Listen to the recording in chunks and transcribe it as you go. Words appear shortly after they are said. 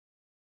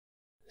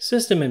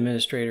System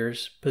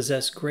administrators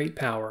possess great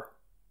power.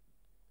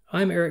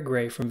 I'm Eric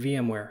Gray from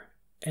VMware,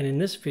 and in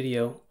this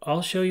video,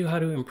 I'll show you how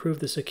to improve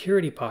the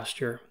security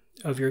posture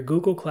of your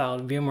Google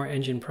Cloud VMware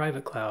Engine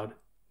private cloud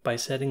by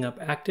setting up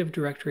Active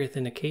Directory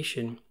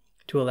authentication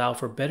to allow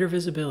for better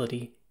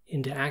visibility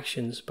into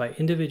actions by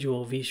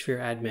individual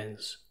vSphere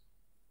admins.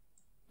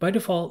 By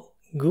default,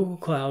 Google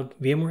Cloud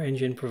VMware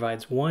Engine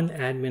provides one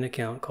admin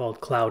account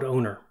called Cloud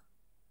Owner.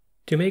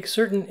 To make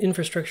certain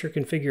infrastructure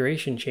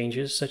configuration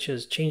changes, such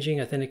as changing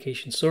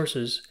authentication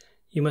sources,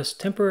 you must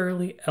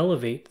temporarily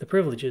elevate the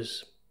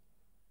privileges.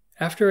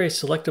 After a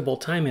selectable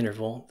time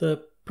interval,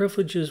 the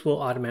privileges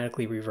will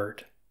automatically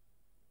revert.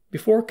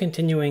 Before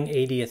continuing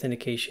AD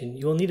authentication,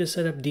 you will need to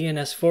set up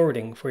DNS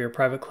forwarding for your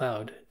private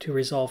cloud to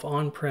resolve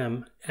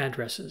on-prem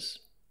addresses.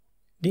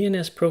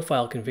 DNS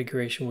profile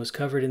configuration was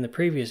covered in the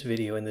previous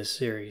video in this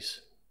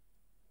series.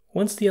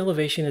 Once the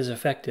elevation is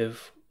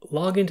effective,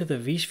 log into the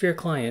vSphere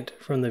client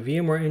from the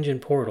VMware Engine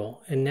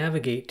portal and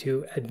navigate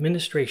to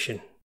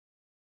Administration.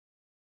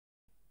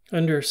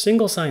 Under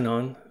Single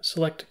Sign-On,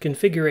 select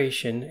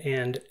Configuration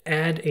and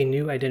Add a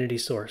new identity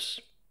source.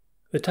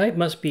 The type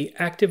must be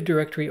Active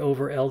Directory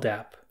over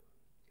LDAP.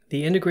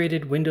 The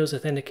integrated Windows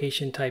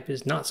authentication type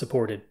is not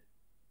supported.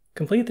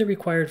 Complete the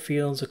required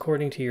fields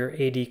according to your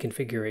AD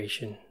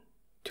configuration.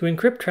 To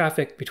encrypt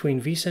traffic between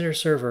vCenter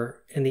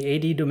server and the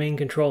AD domain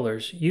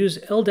controllers, use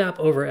LDAP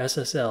over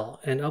SSL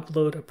and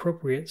upload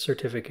appropriate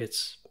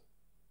certificates.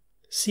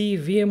 See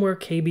VMware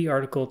KB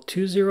article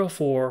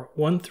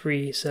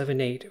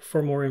 204-1378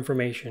 for more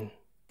information.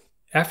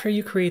 After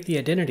you create the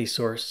identity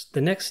source,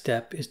 the next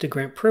step is to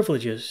grant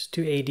privileges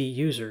to AD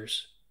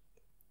users.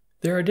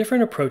 There are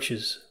different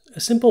approaches.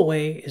 A simple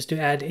way is to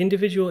add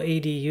individual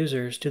AD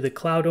users to the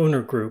Cloud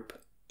Owner group.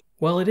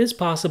 While it is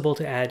possible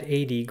to add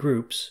AD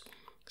groups,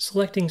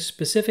 selecting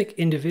specific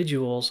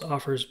individuals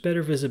offers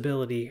better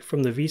visibility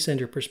from the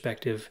vCenter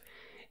perspective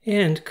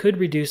and could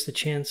reduce the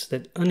chance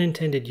that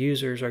unintended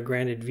users are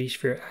granted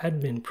vSphere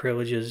admin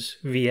privileges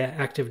via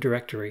Active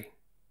Directory.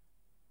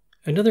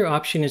 Another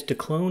option is to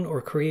clone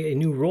or create a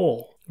new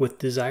role with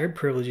desired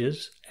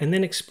privileges and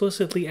then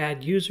explicitly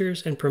add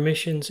users and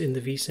permissions in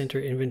the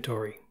vCenter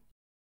inventory.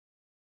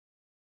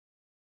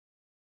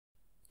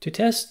 To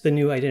test the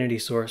new identity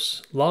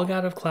source, log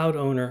out of Cloud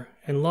Owner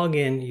and log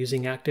in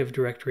using Active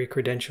Directory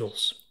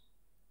credentials.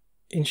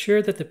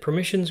 Ensure that the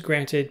permissions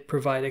granted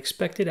provide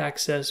expected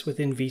access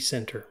within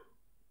vCenter.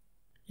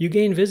 You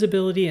gain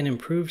visibility and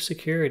improved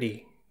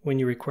security when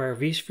you require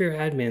vSphere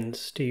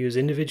admins to use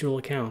individual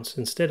accounts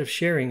instead of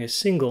sharing a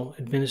single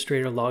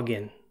administrator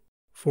login.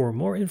 For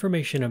more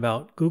information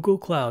about Google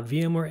Cloud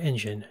VMware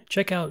Engine,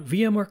 check out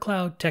VMware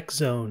Cloud Tech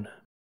Zone.